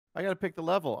I gotta pick the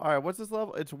level. All right, what's this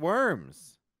level? It's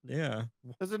worms. Yeah.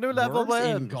 There's a new level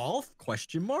in golf?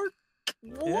 Question mark?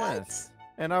 What? Yes.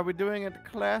 And are we doing it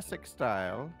classic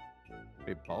style?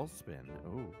 A ball spin.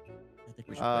 Ooh. I think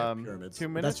we should play pyramids. 2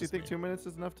 minutes? You think 2 minutes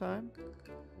is enough time?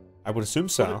 I would assume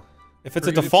so. If it's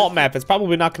a default map, it's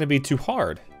probably not going to be too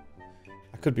hard.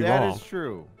 I could be wrong. That is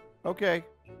true. Okay.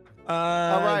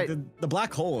 All right. The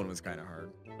black hole one was kind of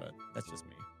hard, but that's just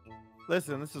me.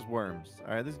 Listen, this is worms.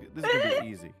 All right, this is gonna be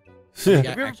easy. Have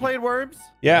you ever played worms?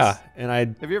 Yeah, and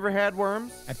Have you ever had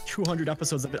worms? I have 200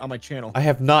 episodes of it on my channel. I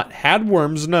have not had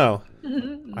worms. No.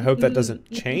 I hope that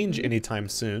doesn't change anytime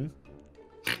soon.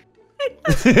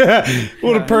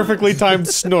 What a perfectly timed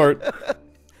snort.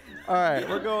 All right,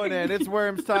 we're going in. It's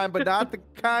worms time, but not the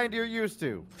kind you're used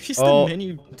to. Oh,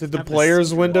 the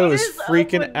player's window is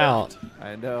freaking out.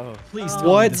 I know. Please.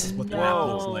 What?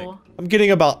 Whoa. I'm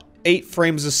getting about 8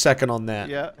 frames a second on that.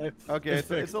 Yeah. Okay,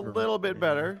 so it's a little bit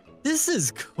better. This is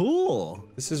cool.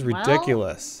 This is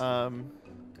ridiculous.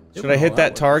 Should I hit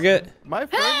that target? My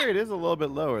frame rate is a little bit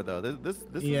lower though. This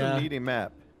is a needy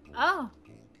map. Oh.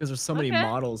 Because there's so many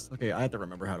models. Okay, I have to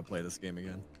remember how to play this game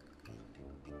again.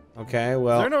 Okay,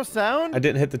 well. Is there no sound? I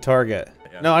didn't hit the target.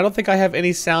 Yeah. No, I don't think I have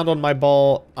any sound on my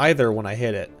ball either when I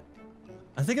hit it.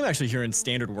 I think I'm actually hearing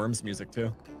standard worms music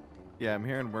too. Yeah, I'm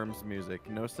hearing worms music.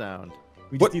 No sound.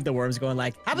 We just need the worms going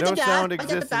like. No sound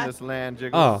exists in this land,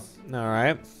 Jiggles. Oh, all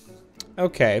right.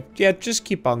 Okay, yeah, just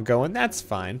keep on going. That's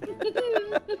fine.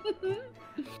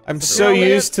 I'm so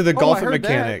used to the golf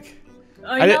mechanic.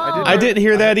 I didn't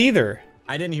hear that either.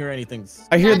 I didn't hear anything.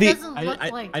 I hear I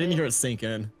didn't hear it sink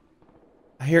in.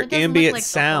 I hear ambient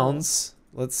sounds.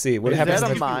 Let's see. What happens? Is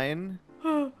that a mine?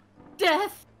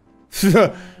 Death.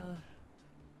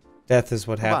 Death is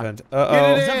what happened.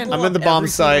 Uh-oh. I'm in the bomb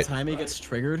site. Time it gets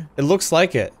triggered? It looks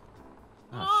like it.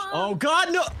 Oh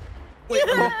God, no! Wait,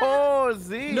 oh,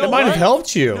 Z. It might have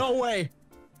helped you. No way.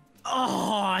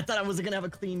 Oh, I thought I was gonna have a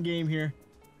clean game here.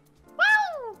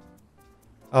 Woo!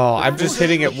 Oh, I'm just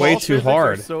hitting it way too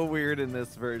hard. Are so weird in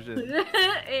this version.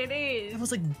 It is. It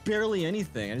was like barely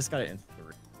anything. I just got it in 3.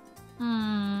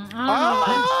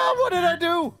 Oh, what did I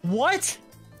do? What?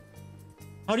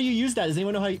 How do you use that? Does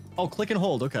anyone know how you... Oh, click and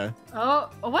hold. Okay. Oh,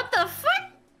 what the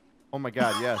fuck? Oh my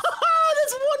God, yes.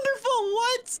 That's wonderful.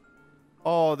 What?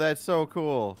 Oh, that's so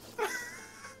cool.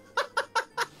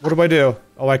 What do I do?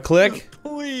 Oh, I click?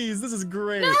 Please, this is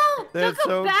great. No, that's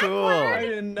so cool. I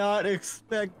did not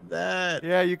expect that.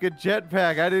 Yeah, you could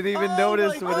jetpack. I didn't even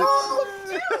notice when it...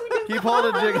 Keep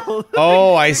holding, Jiggle.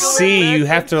 Oh, I see. You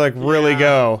have to like really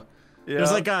go. Yeah.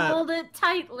 There's like a... Hold it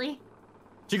tightly.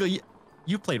 Jiggle,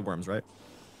 you played worms, right?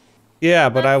 Yeah,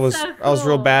 but I was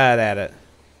real bad at it.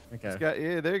 Okay.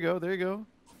 Yeah, there you go. There you go.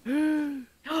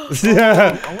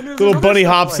 Yeah. Little bunny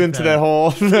hops like into that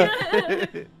hole.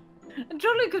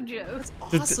 Jolly good joke. That's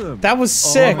awesome. That was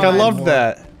sick. I loved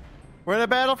that. We're in the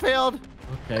battlefield.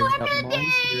 Okay.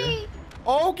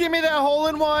 Oh, give me that hole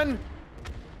in one.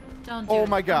 Don't do oh it.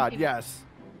 my God, yes.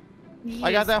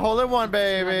 I got that hole in one,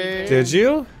 baby. Did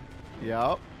you?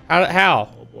 Yep. How?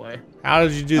 Oh boy. How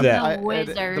did you do that? I'm a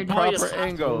wizard. The proper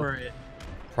angle.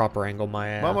 Proper angle, my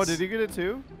ass. Momo, did you get it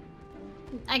too?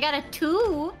 I got a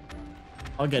 2.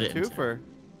 I'll get it. 2 for.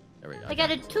 There we go. I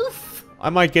got a 2. I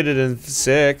might get it in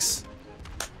 6.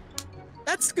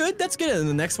 That's good. That's good. And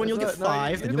the next one you'll get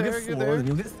 5, then you'll get 4, then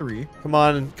you'll get 3. Come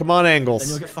on, angles. Then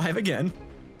you'll get 5 again.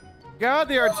 Got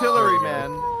the artillery, man.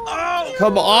 Oh!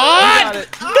 Come on!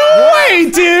 No way,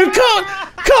 dude!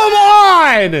 Come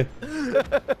on!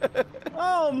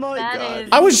 Oh my God!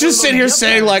 I was just sitting here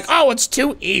saying like, oh, it's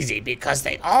too easy because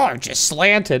they are just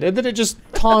slanted, and then it just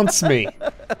taunts me.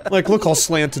 Like, look how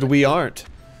slanted we aren't.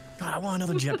 God, I want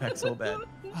another jetpack so bad.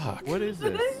 Fuck. What is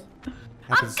this?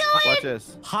 I'm going. Watch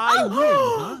this. High wind,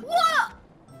 huh? What?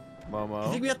 Momo.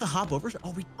 You think we have to hop over?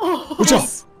 Oh, we. Which one?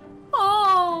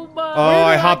 Oh my. Oh,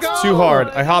 I hopped too hard.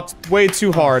 I hopped way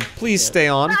too hard. Please stay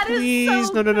on. That is Please.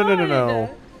 so No.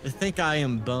 I think I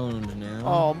am boned now.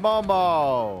 Oh,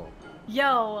 Momo.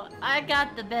 Yo, I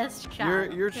got the best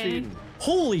shot. You're cheating.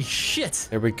 Holy shit!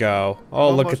 There we go.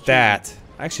 Oh, look at that.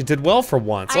 I actually did well for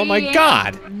once. Oh my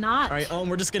God. Not. All right,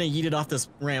 we're just gonna yeet it off this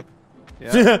ramp.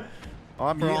 Yeah. Oh,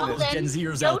 I'm For all yeeting those it. Gen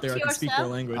Zers out there, I can speak their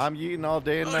language. I'm yeeting all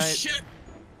day and Oh night. shit!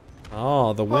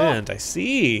 Oh, the wind. I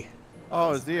see.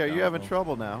 Oh, Z, are you having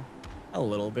trouble now? A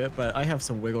little bit, but I have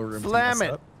some wiggle room. Slam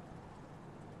it. Up.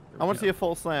 I want to see a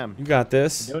full slam. You got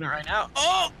this. I'm doing it right now.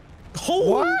 Oh!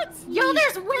 What? Yo,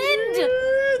 there's wind.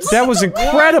 That was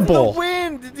incredible. The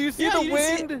wind. Did you see the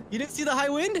wind? You didn't see the high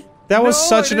wind? That was No,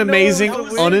 such I an didn't know amazing, that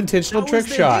was- unintentional that was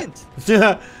trick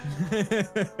the shot.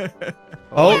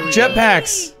 Oh,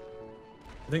 jetpacks.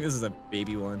 I think this is a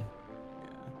baby one.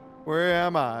 Where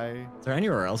am I? Is there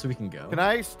anywhere else we can go? Can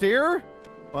I steer?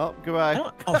 Well, I goodbye.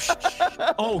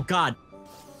 don't, oh God.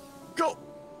 Go.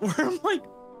 Where am I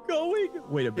going?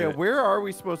 Wait a Yeah, minute. where are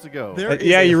we supposed to go? There is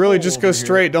Yeah, a you really hole just go over here.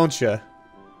 straight, don't you?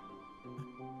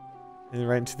 And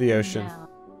right into the ocean. No.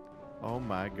 Oh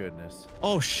my goodness.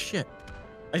 Oh shit.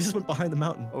 I just went behind the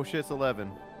mountain. Oh shit, it's 11.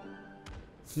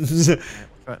 Let's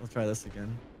try this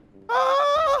again.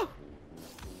 Ah!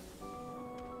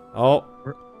 Oh,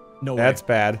 No that's way.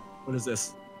 bad. What is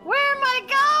this? Where am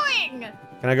I going?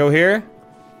 Can I go here?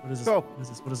 What is this? Go. What is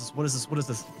this? What is this? What is this? What is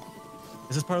this?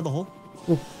 Is this part of the hole?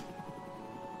 Ooh.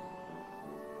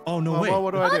 Oh no way. Well,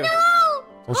 what do I do? No!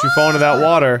 Don't you fall into that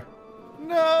water.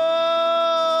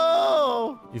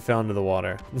 No! You fell into the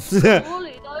water.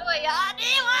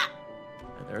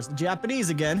 There's the Japanese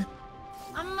again.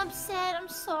 I'm upset. I'm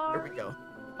sorry. Here we go.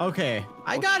 Okay,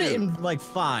 I Oh, got it shoot. in like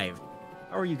 5.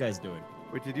 How are you guys doing?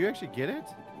 Wait, did you actually get it?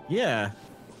 Yeah.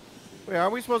 Wait, are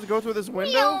we supposed to go through this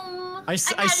window? I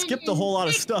got it skipped a in whole lot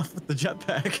of 6. stuff with the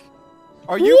jetpack.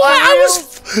 Are you What? for I real?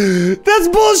 was. That's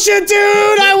bullshit,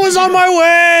 dude! I was on my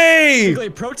way!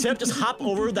 Like, pro tip, just hop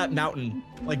over that mountain,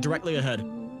 like directly ahead.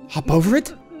 Hop over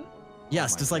it?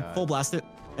 Yes, my just like God. full blast it,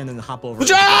 and then hop over. it.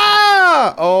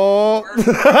 Ah! Oh.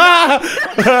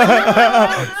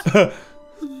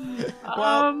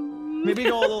 Well, maybe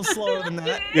go a little slower than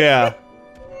that. Yeah.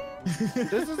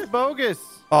 This is bogus.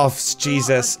 Oh,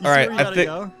 Jesus. You All see right, where you gotta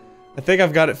go? I think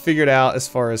I've got it figured out as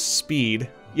far as speed.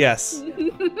 Yes.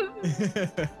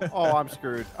 Oh, I'm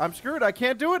screwed. I'm screwed. I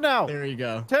can't do it now. There you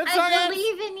go. 10 I seconds.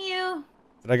 believe in you.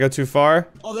 Did I go too far?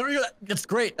 Oh, there we go. That's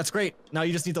great. That's great. Now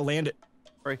you just need to land it.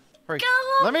 Hurry, hurry. Go,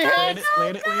 Let me go, hit. Land it.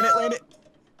 Land it. Land it. Land it.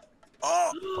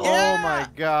 Oh. Oh my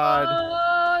God.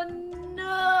 Oh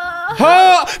no!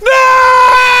 Oh,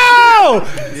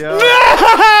 no! Yeah.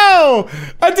 No!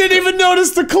 I didn't even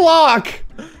notice the clock.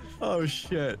 Oh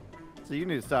shit. So you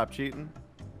need to stop cheating.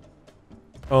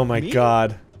 Oh my Me?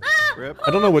 God. Rip.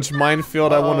 I don't know which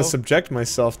minefield I want Uh-oh. to subject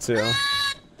myself to.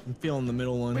 I'm feeling the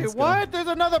middle one. Wait, Let's go. what? There's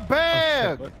another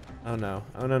bag. What? Oh no.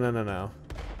 Oh no, no, no, no.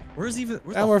 Where's Oh, the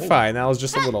we're hole? fine. That was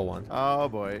just a little one. Oh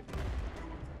boy.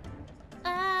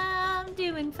 I'm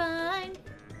doing fine.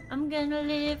 I'm gonna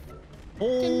live.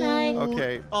 Oh. Tonight.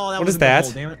 Okay. Oh, that What was is a big that?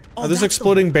 hole, damn it. Oh, Are those that's the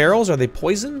exploding hole. barrels? Are they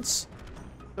poisons?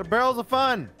 The barrels of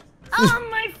fun. Oh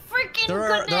my freaking There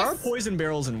are goodness! poison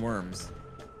barrels and worms,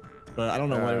 but I don't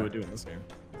know what it Uh, would do in this game.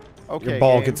 Okay. Your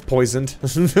ball game. gets poisoned.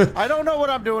 I don't know what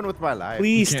I'm doing with my life.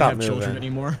 Please Can't stop have children moving.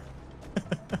 anymore.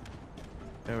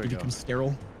 There we You go. become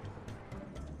sterile.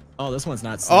 Oh, this one's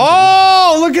not.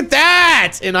 Oh, look at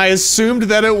that! And I assumed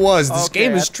that it was. This Okay,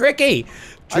 game is tricky.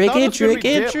 I thought Tricky, it was gonna be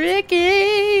tricky, dipped.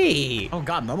 tricky. Oh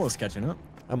god, I'm almost catching up.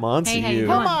 I'm on to Hey, how you you.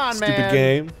 doing? Come on, Stupid man.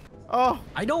 game. Oh,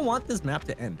 I don't want this map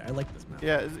to end. I like this map.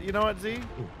 yeah. You know what, Z?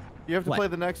 You have to What? play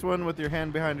the next one with your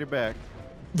hand behind your back.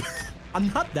 I'm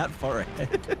not that far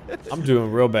ahead. I'm doing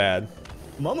real bad.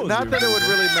 I'm almost Not that it doing would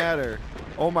really matter.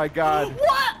 Oh my God.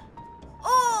 What?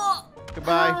 Oh!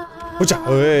 Goodbye.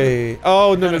 Hey.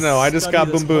 Oh, no, no, Gotta no. I just got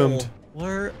study boom this boomed. hole.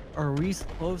 Where are we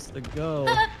supposed to go?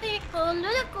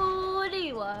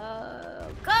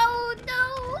 Go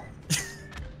no! Look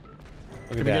at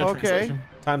Can we get a that. Okay. translation?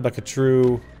 Timed like a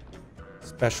true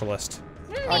specialist.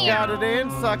 I got it in,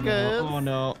 suckers. Oh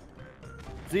no,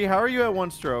 Z, how are you at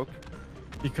 1 stroke?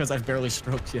 because I've barely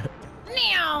stroked yet.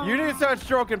 Meow. You need to start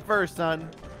stroking first, son.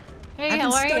 Hey, I've how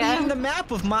been are studying you? the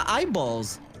map with my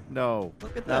eyeballs. No.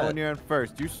 Look at Not that. when you're in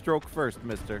first. You stroke first,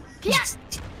 mister. Yes.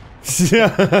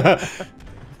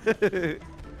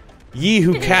 Ye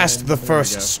who cast the There we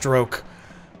first go. stroke.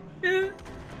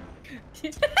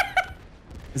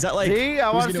 Is that like See?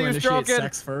 I who's wanna gonna see you initiate stroking.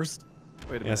 sex first? Wait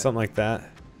a Yeah, minute. something like that.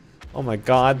 Oh my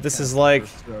God, this is like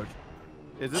First stroke.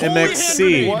 Is this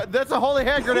MXC. What? That's a holy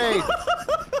hand grenade.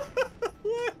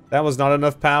 that was not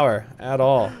enough power at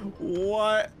all.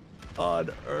 What on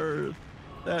earth?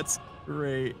 That's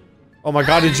great. Oh my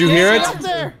God, did you hear Get it? up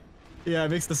there. Yeah,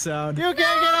 it makes the sound. You can't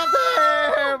get up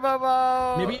there,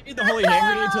 Bubba. Maybe you need the holy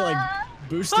hand grenade to like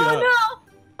boost you Oh up. no!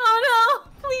 Oh no!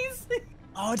 Please!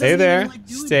 Oh, it Stay doesn't there. even, like,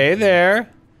 do Stay anything. there.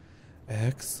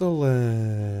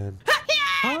 Excellent.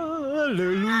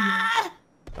 Hallelujah.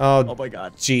 Oh, Oh my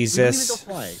god. Jesus. We didn't even go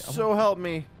flying. So help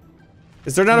me.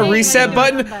 Is there not a Hey, reset hey,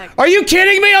 button? come back. Are you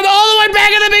kidding me? I'm all the way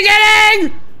back at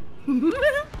the beginning!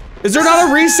 Is there not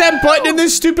a reset button in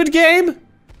this stupid game?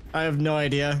 I have no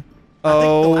idea. I think the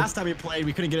Oh, last time we played,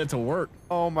 we couldn't get it to work.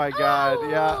 Oh my God.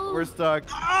 Yeah, we're stuck.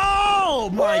 Oh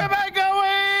Where am my! I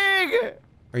going?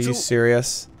 are you So-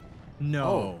 serious?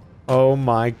 No. Oh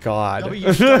my God. W.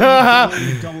 This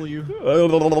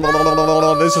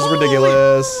is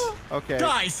ridiculous. Okay.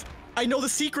 Guys, I know the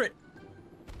secret.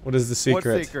 What is the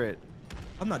secret? What secret?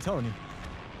 I'm not telling you.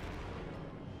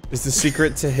 Is the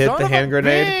secret to hit Son the of a hand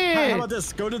grenade? How bitch! about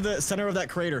this? Go to the center of that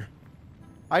crater.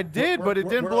 I did, but it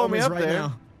didn't blow me up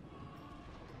there.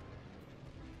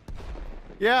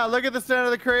 Yeah, look at the center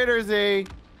of the crater, Z.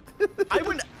 I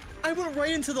went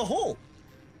right into the hole.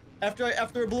 After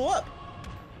it blew up.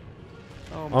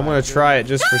 Oh I'm my gonna try it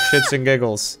just for shits and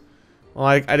giggles. Well,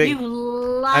 I You didn't.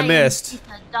 lying missed. piece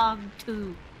of dog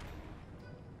too.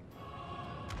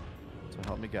 So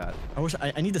help me God. I wish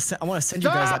I need to. I want to send you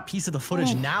guys that piece of the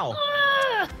footage now.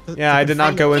 Yeah, I did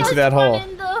not go into that hole.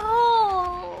 In the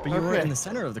hole. But you were Okay. in the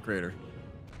center of the crater.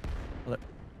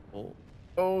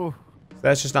 Oh,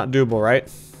 That's just not doable,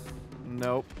 right?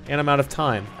 nope. And I'm out of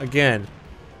time again.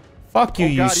 Fuck you, Oh,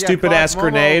 you God, yeah, stupid ass Momo.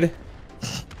 grenade.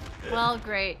 Well,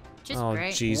 great. Just Oh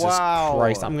great. Jesus Wow.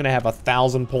 Christ! I'm gonna have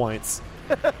 1,000 points.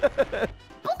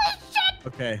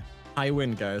 Okay, high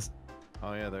wind, guys.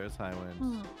 Oh yeah, there's high winds.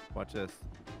 Hmm. Watch this.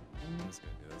 Let's go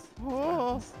do this.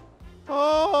 Oh,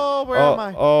 oh, where am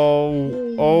I?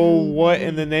 Oh, what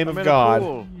in the name I'm of in a God?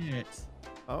 pool.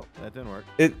 Oh, that didn't work.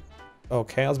 It.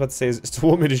 Okay, I was about to say, do you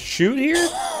want me to shoot here?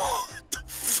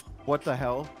 What the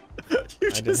hell? I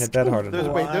didn't hit that hard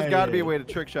enough. There's got to be a way to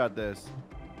trick shot this.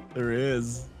 There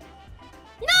is.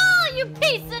 No, you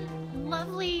piece of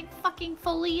lovely fucking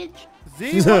foliage.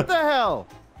 Z, what the hell?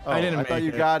 Oh, I didn't I thought make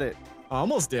you it. got it. I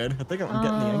almost did. I think I'm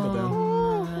getting the angle down.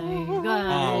 Oh my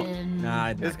god. Oh, nah.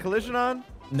 Is collision on?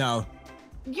 No.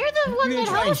 You're the one gonna that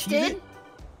try and cheat hosted. it?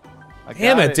 I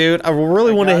Damn got it, dude! I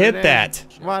really I want to got hit it in. that.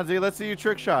 Come on, Z, let's see you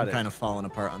trick shot I'm it. kind of falling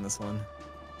apart on this one.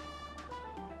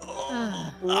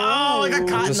 Ugh. Oh, I got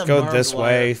caught in Just the go barbed this wire.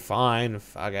 way. Fine.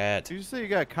 Fuck it. Did you say you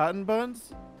got cotton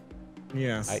buns?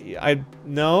 Yes. I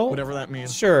no. Whatever that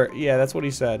means. Sure. Yeah, that's what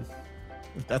he said.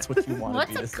 If that's what you wanted What's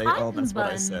me a to say. cotton Oh, that's what I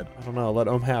bun? said. I don't know. Let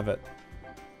him have it.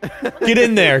 Get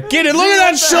in there. Get it. Look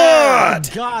at that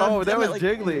shot. God, Oh, that I'm was at, like,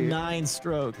 Jiggly. 9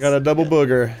 strokes. Got a double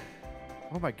booger.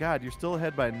 Oh my God, you're still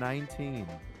ahead by 19.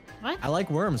 What? I like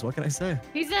worms. What can I say?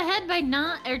 He's ahead by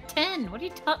 9 or 10. What are you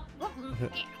talking?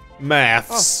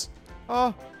 Maths.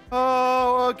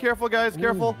 Oh, careful guys,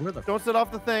 careful. where the Don't set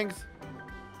off the things.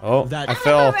 Oh, That- I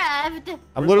fell. Arrived.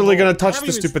 I'm literally gonna touch I the haven't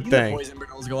even stupid seen the thing. poison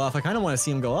barrels go off. I kind of want to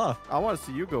see them go off. I want to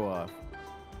see you go off.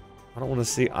 I don't want to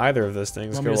see either of those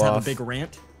things Want me go to just have a off. big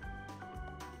rant?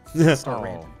 Start Oh,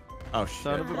 ranting. Oh shit.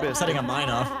 son of a bitch. Setting mine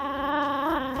off.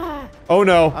 Oh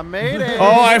no. I made it.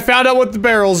 Oh, I found out what the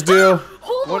barrels do.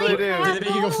 What do they do? crap, Did they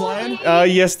make you go flying?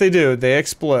 holy- Yes, they do. They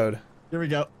explode. Here we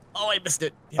go. Oh, I missed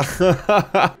it. Yeah.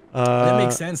 That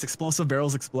makes sense. Explosive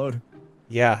barrels explode.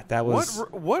 Yeah, that was.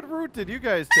 What route did you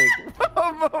guys take?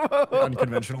 The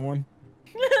unconventional one.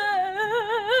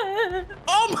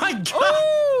 Oh my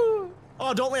god!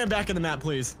 Oh, don't land back in the map,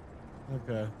 please.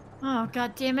 Okay. Oh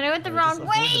god damn it! I went the Yeah, wrong just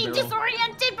hold way. the barrel.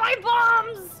 Disoriented by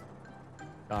bombs.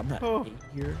 I'm at Oh. 8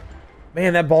 here.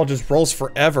 Man, that ball just rolls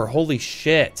forever. Holy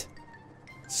shit.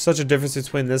 Such a difference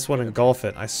between this one and Golf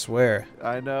It, I swear.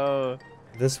 I know.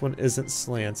 This one isn't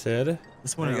slanted.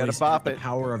 This one You at gotta least bop the it.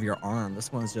 power of your arm.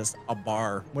 This one's just a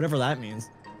bar, whatever that means.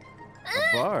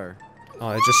 A bar. Oh,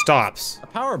 it just stops. A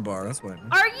power bar. That's what it means.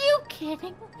 Are you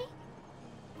kidding me?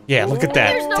 Yeah, look at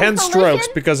that. There's no 10 strokes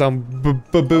collision? because I'm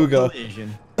babooga. Collision.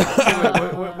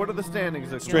 What are the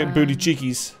standings? Look Straight like? booty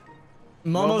cheekies.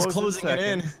 Momo's Momo's in closing it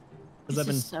in. second. Because I've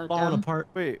been This is so falling dumb. apart.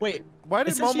 Wait, Wait. why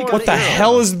did It says you Momo? got What the arrow.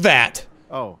 hell is that?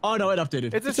 Oh, Oh no, it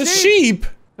updated. it's a It's a sheep. sheep.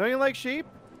 Don't you like sheep?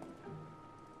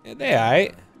 Yeah, they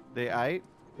aight. They ate.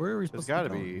 Where are we There's supposed got to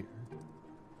to be.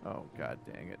 Oh god,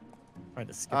 dang it. Trying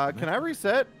to skip the Can map. I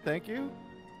reset? Thank you.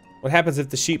 What happens if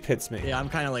the sheep hits me? Yeah, I'm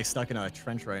kind of like stuck in a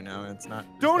trench right now, and it's not.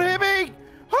 Don't hit me!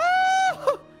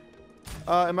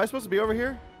 Am I supposed to be over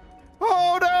here?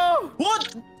 Oh no!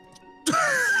 What?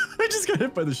 I just got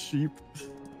hit by the sheep.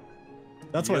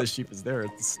 That's why Yep. the sheep is there.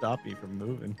 It's to stop me from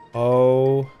moving.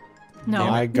 Oh No.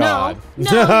 my god.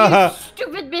 No, no, you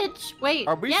stupid bitch. Wait.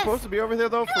 Are we yes. supposed to be over there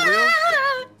though, for real?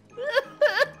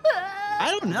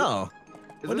 I don't know.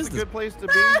 Is What this is a this? good place to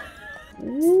be?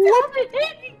 Stop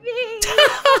hitting me.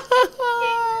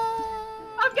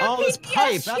 I've got Oh, this PTSD.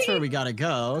 pipe. That's where we gotta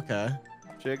go. Okay.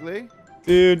 Jiggly?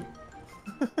 Dude.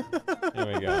 There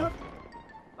we go.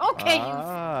 Okay, you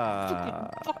Ah.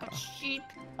 fucking sheep.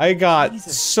 I got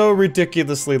Jesus. so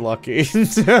ridiculously lucky.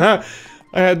 I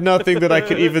had nothing that I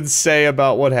could even say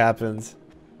about what happened.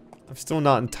 I'm still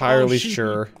not entirely Oh, sheepy.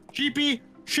 sure. Sheepy.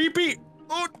 Sheepy.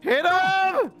 Oh, Hit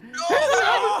him!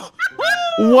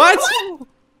 What?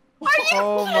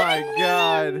 Oh my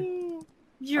god.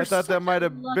 You're I thought that such might a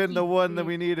have lucky been the one that sheep.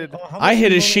 we needed. I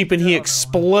hit a sheep and he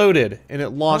exploded and it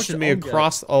launched did me Ohm get?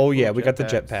 across. Oh yeah, we got the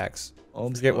Jetpacks. jetpacks.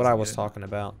 Ohm's Forget what I closing was it. talking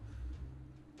about.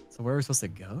 So where are we supposed to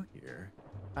go here?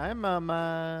 Hi,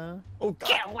 Mama. Oh God.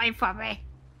 Get away from me.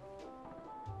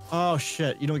 Oh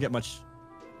shit! You don't get much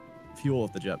fuel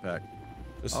with the jetpack.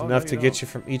 Just Oh, enough no, to you get don't. you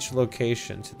from each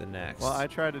location to the next. Well, I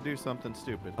tried to do something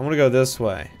stupid. I'm gonna go this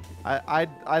way. I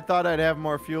thought I'd have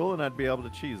more fuel and I'd be able to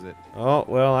cheese it. Oh,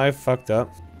 well, I fucked up.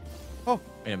 Wait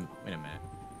a minute.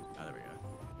 Oh, there we go.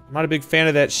 I'm not a big fan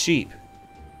of that sheep.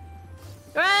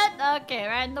 Right, okay,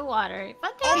 right in the water.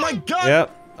 Okay. Oh my God!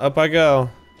 Yep, up I go.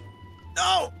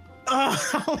 No!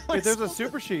 Wait, there's a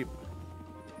super sheep.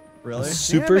 Really?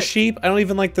 Super it. sheep? I don't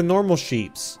even like the normal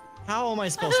sheeps. How am I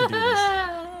supposed to do this?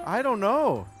 I don't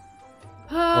know.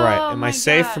 All right, Oh am my I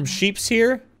safe God. from sheeps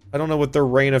here? I don't know what their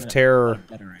reign of terror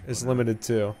is limited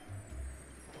to.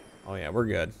 Oh yeah, we're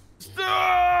good.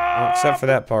 Oh, except for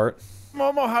that part.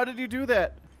 Momo, how did you do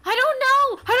that? I don't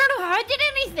know. I don't know how I did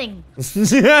anything.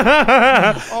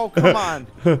 Oh, come on.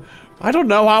 I don't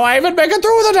know how I even make it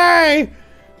through the day.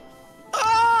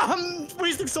 Ah, I'm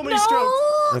wasting so many No. strokes.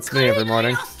 That's me every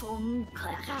morning.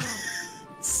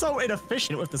 So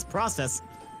inefficient with this process.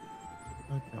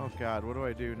 Okay. Oh God, what do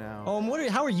I do now?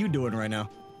 How are you doing right now?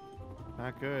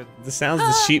 Not good. The sounds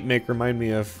the sheep make remind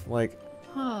me of like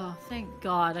Oh, thank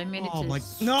God I made it Oh to my-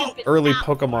 stupid no. early map.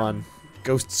 Pokemon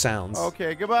ghost sounds.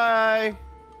 Okay, goodbye.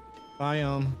 Bye,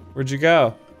 Where'd you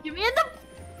go? Give me in the.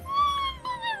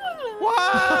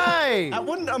 Why? At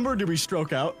what number do we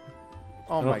stroke out?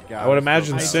 Oh my God. I would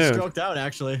imagine I soon. stroked out,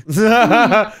 actually.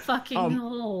 Fucking Um,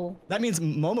 no. That means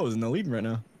Momo's in the lead right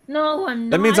now. No, I'm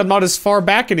not. That means I'm not as far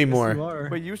back Yes, anymore. you are.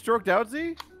 Wait, you stroked out,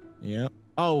 Z? Yeah.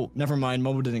 Oh, never mind.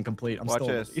 Momo didn't complete. I'm Watch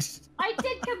still. this. I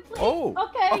did complete. Oh.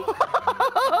 Okay.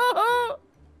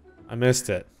 I missed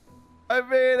it. I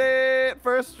made it!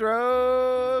 First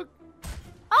stroke!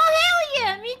 Oh hell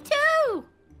yeah, me too.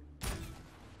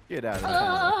 Get out of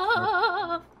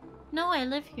town. No, I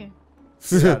live here.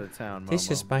 Get out of town, Momo.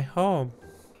 This is my home.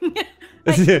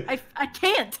 I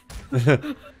can't.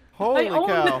 Holy I own-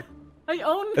 cow. I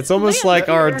own. It's almost land like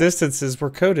our here. distances were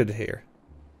coded here.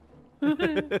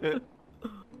 I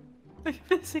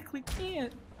physically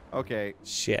can't. Okay,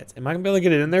 Shit. Am I gonna be able to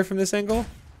get it in there from this angle?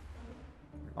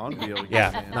 on wheel.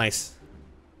 Yeah, nice.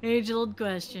 Age-old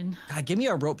question. God, give me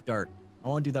a rope dart. I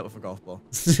want to do that with a golf ball.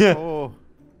 Oh.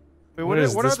 Wait, What what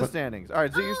is are this the one? standings?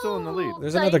 Alright, Z, you're still in the lead.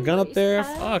 There's another gun up there?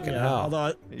 Sideways Fucking hell. Although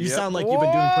you Yep. sound like you've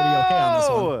been doing pretty okay on this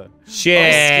one. Whoa!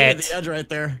 Shit. The edge right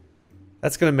there.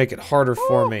 That's gonna make it harder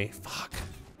for me. Fuck.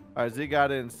 Alright, Z got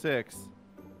it in 6.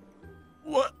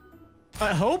 What?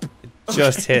 I hope.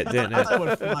 Just hit, didn't I it? thought it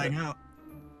went flying out.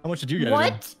 How much did you get?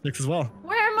 What? 6 as well.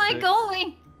 Where am I 6.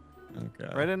 going?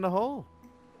 Okay. Right in the hole.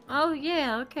 Oh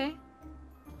yeah, okay.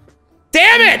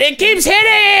 Damn it! It keeps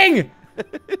hitting!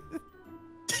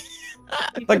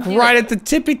 You Like can do right it. at the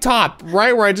tippy top,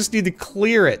 right where I just need to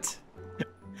clear it.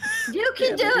 You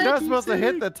can do You're it. not supposed to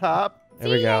hit the top. There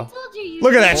we See, I go. told you.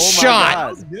 Look at that Oh my shot! God. That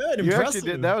was good. You Impressive.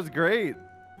 actually did. That was great.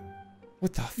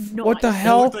 What the Nice. what the It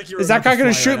hell? looked like you were Is that about guy to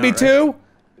gonna fly shoot right me out, too?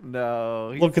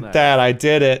 No. he's Look at not. that, I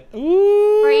did it.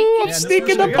 Ooh, Freak. I'm Yeah, this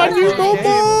sneaking was up on you, a good game.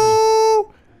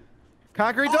 Momo!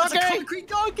 Concrete Oh, it's a donkey! concrete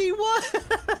donkey. What?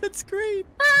 That's great.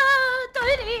 Ah,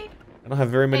 Tiny. I don't have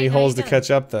very many Hey, no, holes you to don't.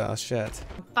 catch up though, shit.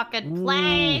 Fucking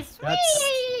place. that's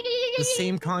Whee! The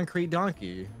same concrete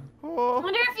donkey. I Oh,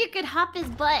 wonder if you could hop his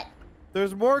butt.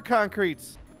 there's more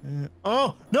concretes.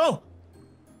 Oh no!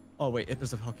 Oh wait,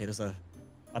 there's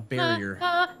a barrier.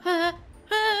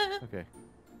 Okay.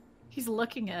 He's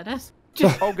looking at us.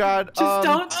 Oh God. Just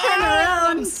don't turn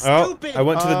around. I'm Oh, stupid. I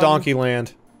went to the Um, donkey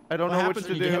land. I don't What know what happens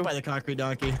to when you get hit do. by the concrete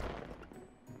donkey?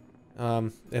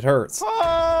 It hurts.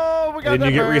 Oh, we got And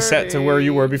then you that get reset to where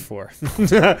you were birdie. before.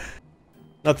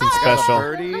 Nothing Got a special.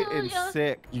 birdie in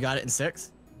 6. You got it in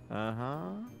 6? Uh-huh.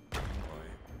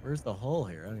 Where's the hole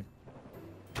here? I don't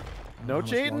No know how much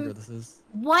cheating? longer this is.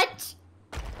 What?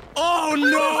 Oh How am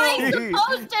I no!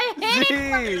 supposed to hit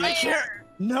it from I here?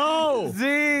 No!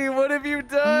 Z, what have you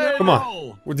done? Come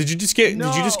on. Well, did you just get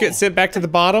No. sent back to the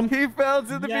bottom? He fell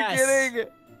to the Yes.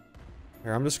 beginning.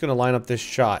 Here, I'm just gonna line up this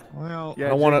shot. Well, Yeah, I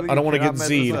don't wanna- Jiggly, I don't you wanna cannot get mess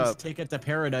Z'd. this let's up. take it to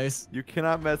paradise. You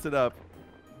cannot mess it up.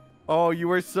 Oh, you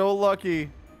were so lucky.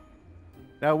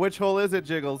 Now, which hole is it,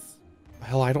 Jiggles?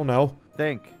 Hell, I don't know.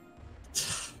 Think.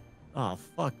 Oh,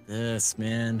 fuck this,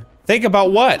 man. Think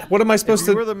about what? What am I If supposed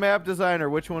you to? were the map designer,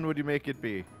 which one would you make it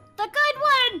be? The good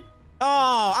one.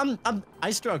 Oh, I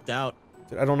stroked out.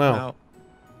 I don't know. Wow.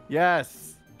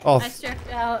 Yes. Oh, I struck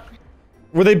out.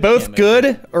 were they both Damn it.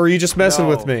 good, or are you just messing No.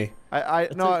 with me?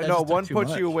 That's No, just one too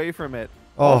puts much. you away from it.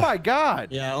 Oh. Oh my God.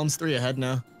 Yeah, Elm's 3 ahead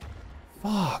now.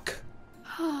 Fuck.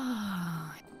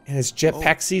 And it's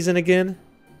jetpack season again.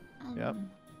 Yep.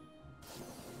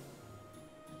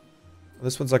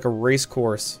 This one's like a race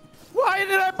course.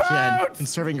 can't bounce. Yeah,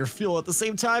 conserving your fuel at the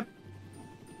same time.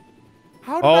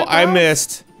 How did Oh, I bounce?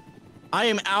 missed. I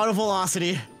am out of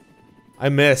velocity. I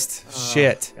missed.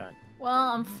 Shit. God.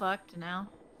 Well, I'm fucked now.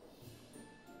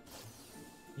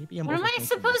 Maybe I'm What am I overthinking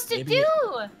supposed this. to Maybe- do?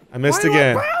 I missed Why do I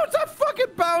again. bounce? I fucking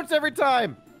bounce every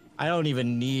time. I don't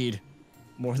even need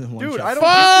more than one Dude, shot.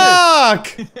 I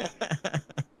don't Fuck!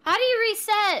 How do you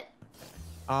reset?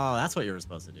 Oh, that's what you were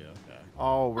supposed to do. Okay.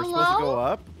 Oh, we're supposed to Hello? go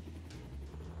up?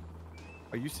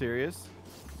 Are you serious?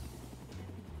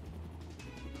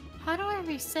 How do I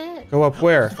reset? Go up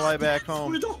where? Fly back Where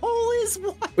home. the hole is?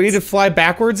 What? We need to fly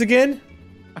backwards again?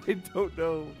 I don't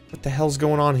know. What the hell's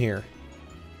going on here?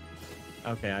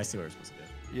 Okay, I see what we're supposed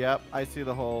to do. Yep, I see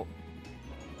the hole.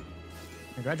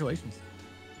 Congratulations.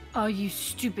 Oh, you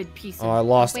stupid piece of... Oh, I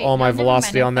lost Wait, all no, my never mind,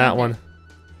 velocity I on that found one. it.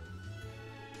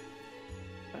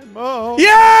 I'm home.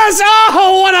 Yes!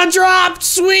 Oh, what a drop!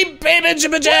 Sweet baby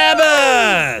jibba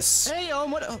jabbas! Hey,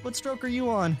 what stroke are you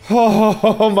on?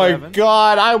 Oh my 7.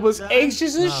 god, I was Seven?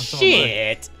 anxious as Oh, so am I.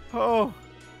 shit. Oh.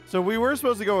 So we were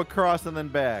supposed to go across and then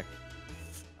back.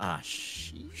 Ah,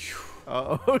 shit.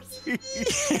 Oh, see.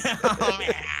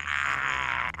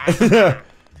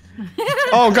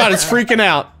 Oh god, it's freaking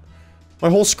out. My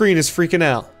whole screen is freaking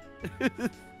out. Okay.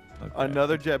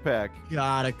 Another jetpack.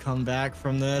 Gotta come back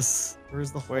from this.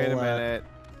 Where's the hole Wait a at? minute.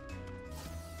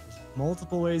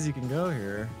 Multiple ways you can go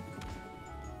here.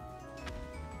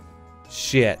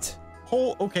 Shit.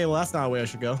 Hole. Okay, well that's not a way I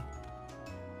should go.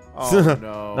 Oh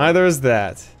no. Neither is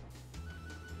that.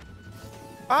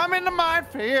 I'm in the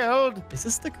minefield. Is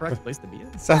this the correct place to be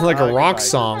in? Sounds like a Oh, rock goodbye.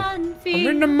 song. I'm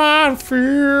in the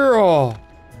minefield.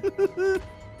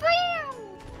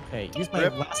 Okay, use my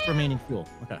Rip. last remaining fuel.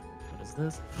 Okay, what is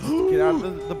this? Get out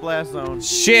of the blast zone.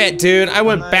 Shit, dude, I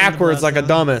went I'm in the backwards like a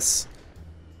blast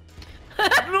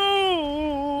dumbass.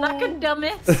 No. Like a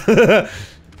dumbass.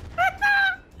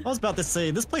 I was about to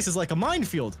say, this place is like a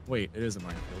minefield. Wait, it is a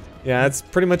minefield. Yeah, that's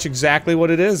pretty much exactly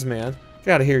what it is, man.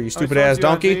 Get out of here, you stupid ass you,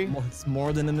 donkey. Auntie. It's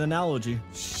more than an analogy.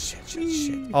 Shit.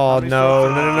 Oh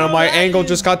no, my angle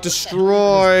just got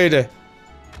destroyed.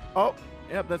 Oh,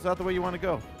 yep, that's not the way you want to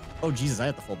go. Oh Jesus, I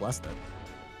have the full blast then.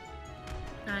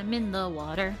 I'm in the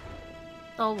water.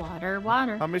 The water.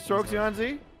 How many strokes you on,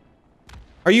 Z?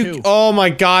 Are you? 2. Oh my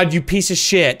god, you piece of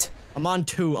shit. I'm on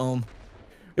 2,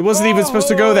 It wasn't even supposed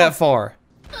to go that far.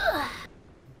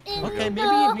 Okay,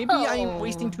 maybe I'm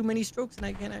wasting too many strokes and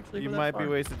I can't actually You go that might be far.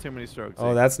 wasting too many strokes.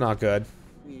 Oh, that's not good.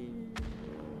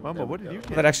 Mama, what did you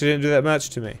That get? actually didn't do that much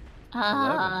to me.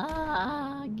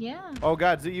 Yeah. Oh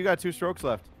God, Z, you got 2 strokes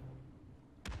left.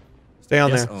 Stay on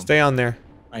Yes, there. Stay on there.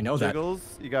 I know that. Jiggles,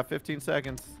 you got 15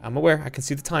 seconds. I'm aware. I can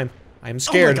see the time. I am Oh my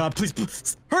scared. god,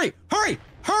 please, hurry, hurry,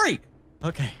 hurry!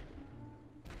 Okay,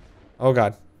 Oh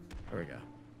god. there we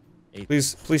go.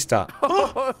 Please stop.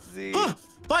 Oh, Z.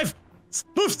 5!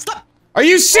 Move, stop! Are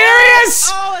you serious?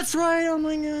 Oh, that's right, oh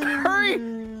my god. Hurry!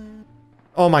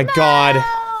 Oh my god.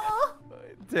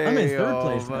 I'm in 3rd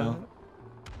place now.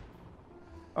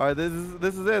 All right, this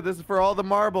is it. This is for all the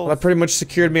marbles. That pretty much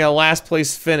secured me a last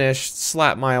place finish.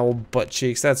 Slap my old butt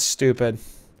cheeks. That's stupid.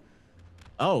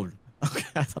 Oh, okay,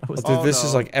 I thought it was... Dude, Oh, this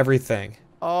is no. like everything.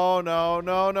 Oh no,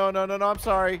 no, no, no, no, no! I'm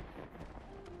sorry.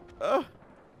 Oh,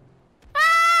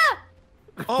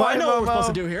 Bye, I know what we're Momo. supposed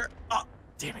to do here. Oh,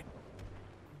 damn it.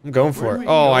 I'm going for Where it. do we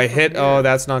Oh, go I from hit. here? Oh,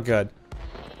 that's not good.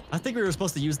 I think we were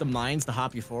supposed to use the mines to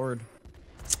hop you forward.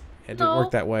 It didn't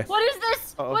work that way. What is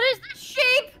this? Uh-oh. What is this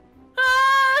shape?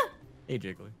 Ah! Hey,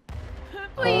 Jiggly.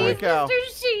 Holy Please, cow.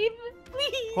 Mr. Sheep.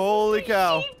 Please. Holy Mr.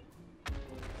 cow. Sheep.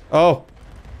 Oh,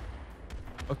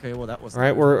 Okay, well that was... all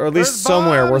right. We're at least There's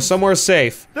somewhere. We're bombs! somewhere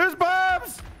safe. There's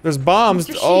bombs! There's bombs.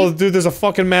 Mr. Oh, Sheep. dude, there's a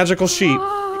fucking magical sheep.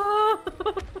 Oh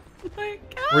my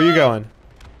god. Where are you going?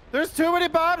 There's too many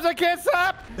bombs. I can't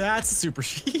stop. That's a super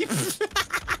sheep.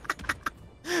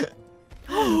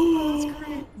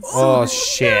 Oh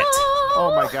shit.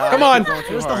 Oh my god. Come on. I'm going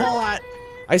too Where's the hard. hole at?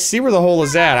 I see where the hole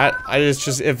is at. I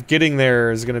just if getting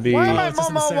there is gonna be. Why am I, it's just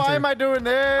in the Momo? Why center. am I doing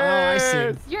this? Oh, I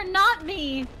see. You're not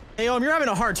me. Hey, you're having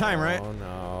a hard time, right? Oh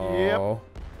no.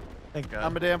 Thank God.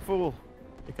 I'm a damn fool.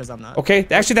 Because I'm not. Okay,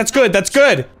 actually that's good. That's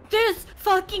good. This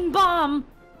fucking bomb.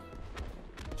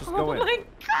 Just Oh go in. my god.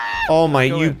 Oh my,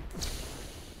 Go you. in.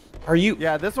 Are you?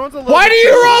 Yeah, this one's a little. Why do bit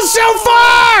you tricky. roll so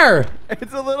far?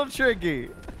 It's a little tricky.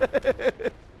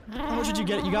 How much did you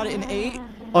get? You got it in 8? I'm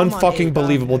on Unfucking 8.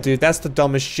 believable, dude. That's the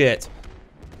dumbest shit.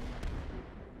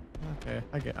 Okay,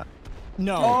 I get.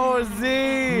 No. Oh,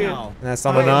 Z. No. That's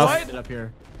not Alright, enough. let's get it up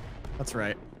here. That's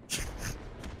right.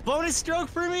 Bonus stroke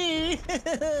for me.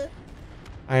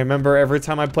 I remember every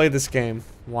time I play this game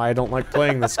why I don't like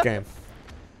playing this game.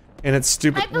 And it's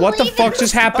stupid. I What the believe fuck in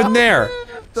just happened there?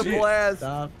 The blast.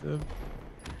 Stop.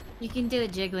 You can do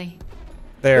it, Jiggly.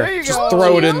 There you Just go.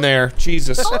 throw it in there.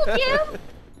 Jesus. Told you.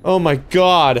 Oh my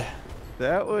god.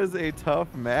 That was a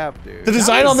tough map, dude. The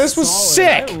design on this was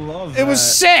solid. sick. I love It was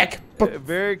that. sick. But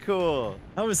Very cool.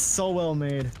 That was so well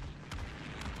made.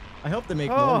 I hope they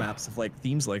make Oh. more maps of like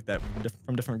themes like that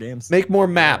from different games. make more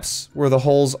maps where the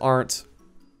holes aren't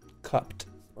cupped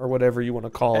or whatever you want to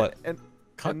call it. And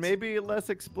Cuts. maybe less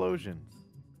explosions.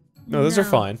 No, those are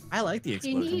fine. I like the You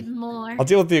explosion. need more. I'll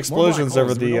deal with the explosions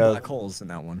over There were no the black holes in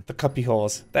that one. cuppy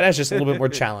holes. That has just a little bit more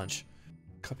challenge.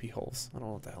 Cuppy holes. I don't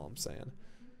know what the hell I'm saying.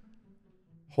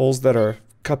 Holes that are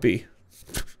cuppy.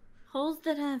 Holes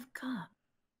that have cup.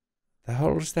 The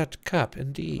holes that cup, Those are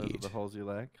indeed. the holes you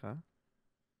like, huh?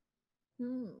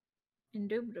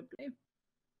 Indubitably.